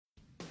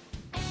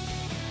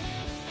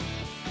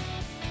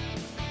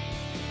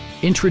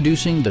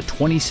Introducing the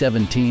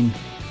 2017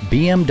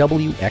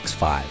 BMW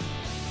X5.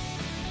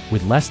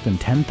 With less than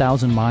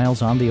 10,000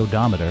 miles on the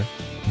odometer,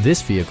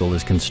 this vehicle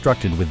is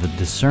constructed with the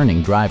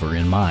discerning driver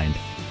in mind.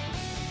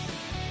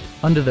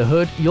 Under the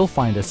hood, you'll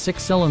find a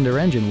 6-cylinder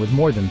engine with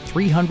more than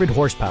 300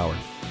 horsepower.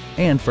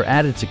 And for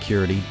added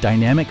security,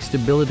 dynamic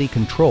stability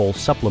control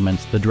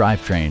supplements the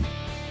drivetrain.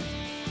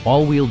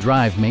 All-wheel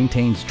drive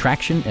maintains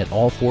traction at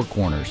all 4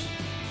 corners.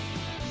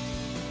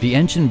 The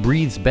engine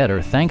breathes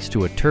better thanks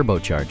to a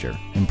turbocharger,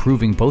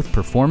 improving both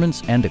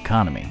performance and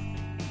economy.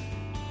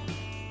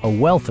 A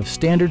wealth of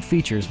standard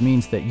features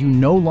means that you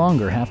no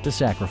longer have to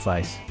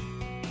sacrifice,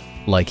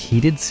 like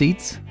heated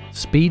seats,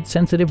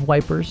 speed-sensitive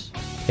wipers,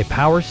 a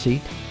power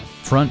seat,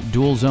 front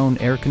dual-zone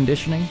air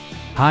conditioning,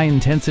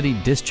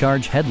 high-intensity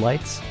discharge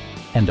headlights,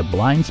 and a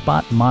blind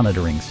spot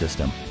monitoring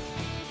system.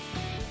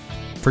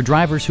 For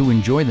drivers who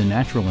enjoy the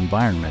natural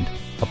environment,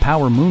 a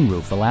power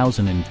moonroof allows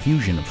an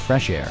infusion of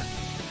fresh air.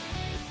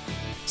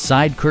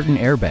 Side curtain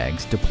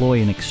airbags deploy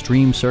in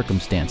extreme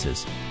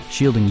circumstances,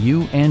 shielding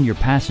you and your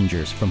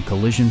passengers from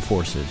collision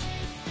forces.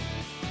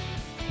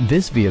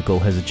 This vehicle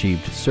has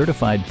achieved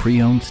certified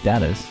pre-owned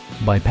status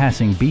by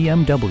passing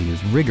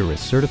BMW's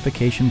rigorous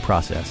certification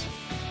process.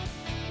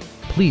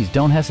 Please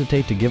don't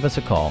hesitate to give us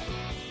a call